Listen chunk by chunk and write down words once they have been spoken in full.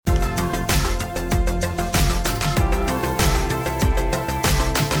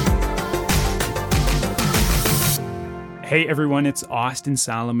Hey everyone, it's Austin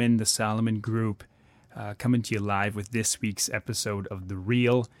Solomon, the Solomon Group, coming to you live with this week's episode of the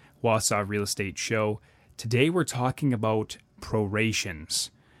Real Wausau Real Estate Show. Today we're talking about prorations.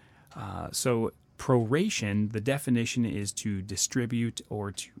 So proration, the definition is to distribute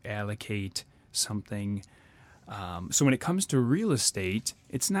or to allocate something. So when it comes to real estate,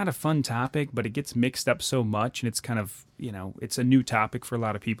 it's not a fun topic, but it gets mixed up so much, and it's kind of, it's a new topic for a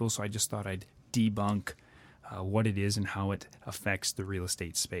lot of people, so I just thought I'd debunk what it is and how it affects the real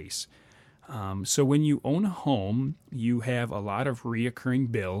estate space. So when you own a home, you have a lot of reoccurring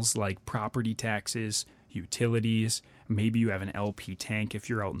bills like property taxes, utilities, maybe you have an LP tank if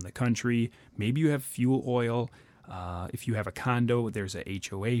you're out in the country, maybe you have fuel oil. If you have a condo, there's a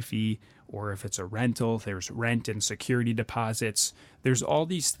HOA fee, or if it's a rental, there's rent and security deposits. There's all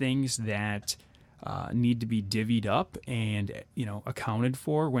these things that need to be divvied up and accounted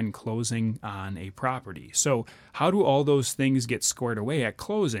for when closing on a property. So how do all those things get squared away at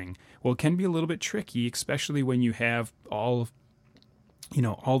closing? Well, it can be a little bit tricky, especially when you have all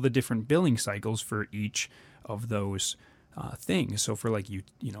the different billing cycles for each of those things. So for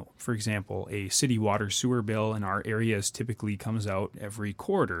for example, a city water sewer bill in our areas typically comes out every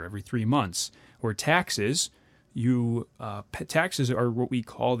quarter, every 3 months. Or taxes, taxes are what we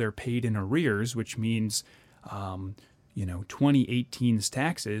call they're paid in arrears, which means 2018's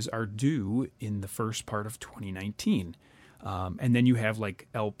taxes are due in the first part of 2019. And then you have like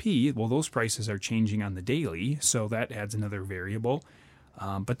LP. Well, those prices are changing on the daily, so that adds another variable.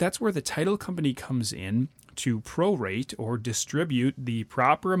 But that's where the title company comes in to prorate or distribute the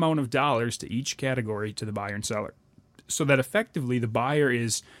proper amount of dollars to each category to the buyer and seller. So that effectively the buyer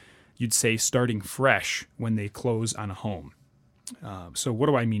is, you'd say, starting fresh when they close on a home. So what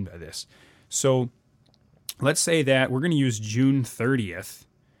do I mean by this? So let's say that we're going to use June 30th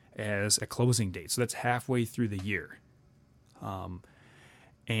as a closing date. So that's halfway through the year.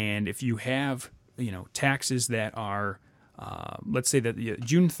 And if you have, taxes that are, let's say that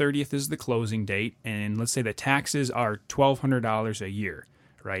June 30th is the closing date, and let's say the taxes are $1,200 a year,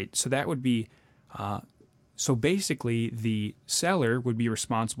 right? So that would be, so basically the seller would be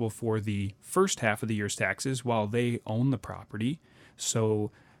responsible for the first half of the year's taxes while they own the property.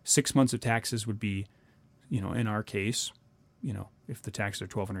 So 6 months of taxes would be, in our case, if the taxes are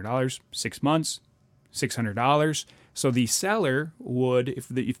 $1,200, 6 months, $600. So the seller would, if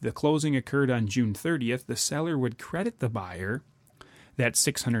the closing occurred on June 30th, the seller would credit the buyer that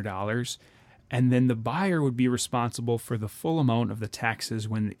 $600, and then the buyer would be responsible for the full amount of the taxes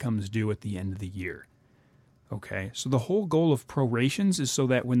when it comes due at the end of the year. Okay, so the whole goal of prorations is so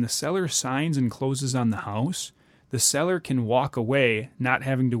that when the seller signs and closes on the house, the seller can walk away not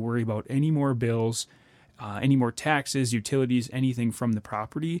having to worry about any more bills, any more taxes, utilities, anything from the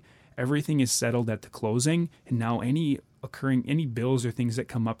property. Everything is settled at the closing, and now any bills or things that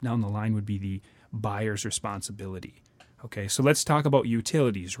come up down the line would be the buyer's responsibility. Okay, so let's talk about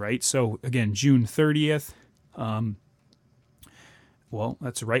utilities, right? So again, June 30th,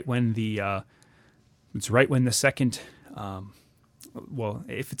 that's right when the second,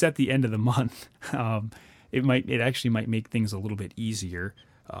 if it's at the end of the month, it actually might make things a little bit easier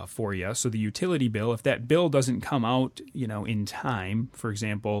for you. So the utility bill, if that bill doesn't come out, in time, for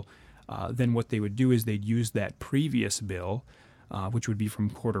example, then what they would do is they'd use that previous bill, which would be from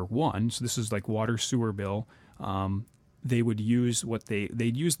quarter one. So this is like water sewer bill. They would use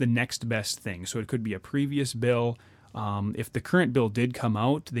they'd use the next best thing. So it could be a previous bill. If the current bill did come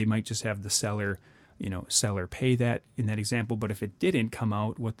out, they might just have the seller pay that in that example. But if it didn't come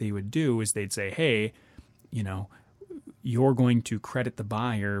out, what they would do is they'd say, hey, you're going to credit the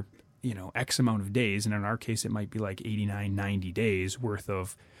buyer, X amount of days. And in our case, it might be like 89, 90 days worth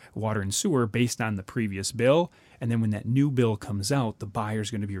of water and sewer based on the previous bill. And then when that new bill comes out, the buyer's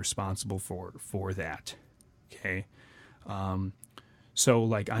going to be responsible for that. Okay. So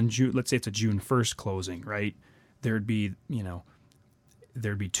like on June, let's say it's a June 1st closing, right? There'd be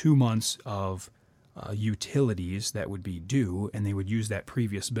 2 months of utilities that would be due, and they would use that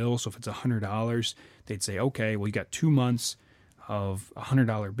previous bill. So if it's $100, they'd say, okay, well, you got 2 months of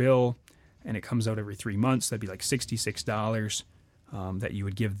 $100 bill, and it comes out every 3 months. That'd be like $66 that you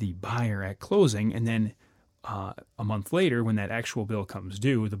would give the buyer at closing, and then a month later, when that actual bill comes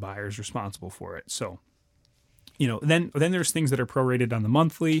due, the buyer's responsible for it. So, then there's things that are prorated on the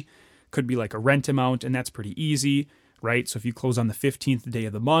monthly. Could be like a rent amount, and that's pretty easy, right? So if you close on the 15th day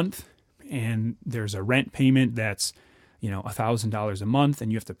of the month, and there's a rent payment that's, $1,000 a month,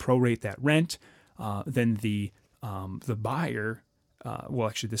 and you have to prorate that rent, then the buyer,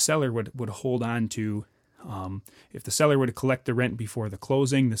 the seller would hold on to, if the seller were to collect the rent before the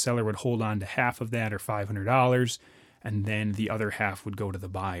closing, the seller would hold on to half of that, or $500, and then the other half would go to the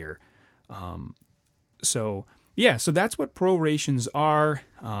buyer. So that's what prorations are.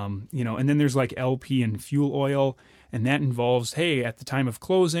 And then there's like LP and fuel oil, and that involves, hey, at the time of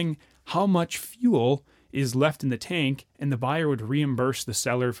closing, how much fuel is left in the tank, and the buyer would reimburse the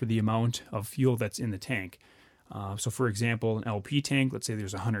seller for the amount of fuel that's in the tank. So for example, an LP tank, let's say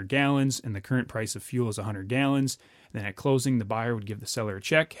there's 100 gallons and the current price of fuel is 100 gallons. Then at closing, the buyer would give the seller a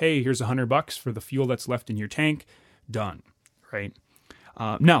check. Hey, here's $100 for the fuel that's left in your tank. Done, right?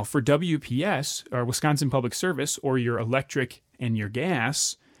 Now for WPS, or Wisconsin Public Service, or your electric and your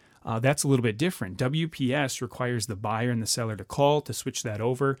gas, that's a little bit different. WPS requires the buyer and the seller to call to switch that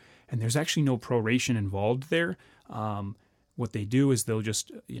over, and there's actually no proration involved there. What they do is they'll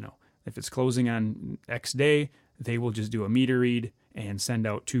just, if it's closing on X day, they will just do a meter read and send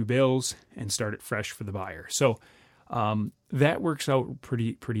out 2 bills and start it fresh for the buyer. So that works out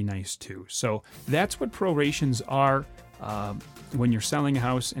pretty nice too. So that's what prorations are when you're selling a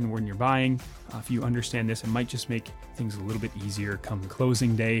house and when you're buying. If you understand this, it might just make things a little bit easier come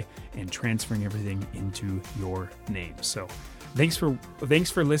closing day and transferring everything into your name. So thanks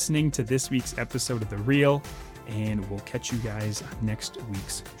for listening to this week's episode of The Real, and we'll catch you guys on next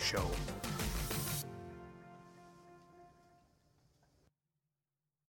week's show.